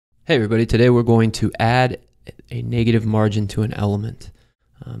Hey everybody, today we're going to add a negative margin to an element.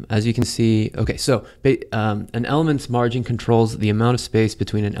 As you can see, okay, so an element's margin controls the amount of space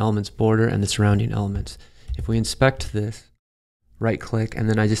between an element's border and the surrounding elements. If we inspect this, right click, and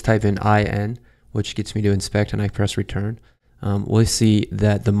then I just type in IN, which gets me to inspect, and I press return, we'll see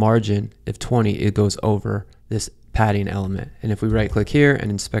that the margin, if 20, it goes over this padding element. And if we right click here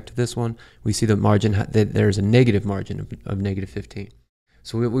and inspect this one, we see the margin, that there's a negative margin of negative 15.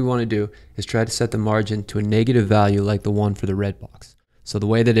 So what we want to do is try to set the margin to a negative value like the one for the red box. So the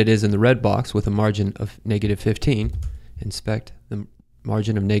way that it is in the red box with a margin of negative 15, inspect the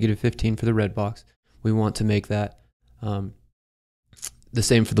margin of negative 15 for the red box, we want to make that the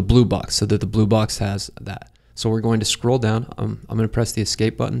same for the blue box so that the blue box has that. So we're going to scroll down. I'm going to press the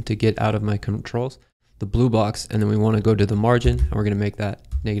escape button to get out of my controls, the blue box, and then we want to go to the margin, and we're going to make that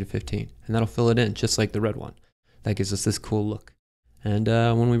negative 15. And that'll fill it in just like the red one. That gives us this cool look. And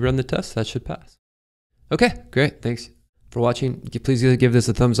when we run the test, that should pass. Okay, great. Thanks for watching. Please give this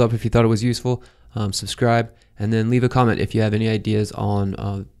a thumbs up if you thought it was useful. Subscribe, and then leave a comment if you have any ideas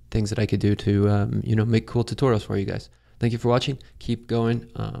on things that I could do to make cool tutorials for you guys. Thank you for watching. Keep going.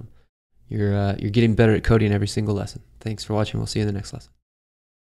 You're getting better at coding every single lesson. Thanks for watching. We'll see you in the next lesson.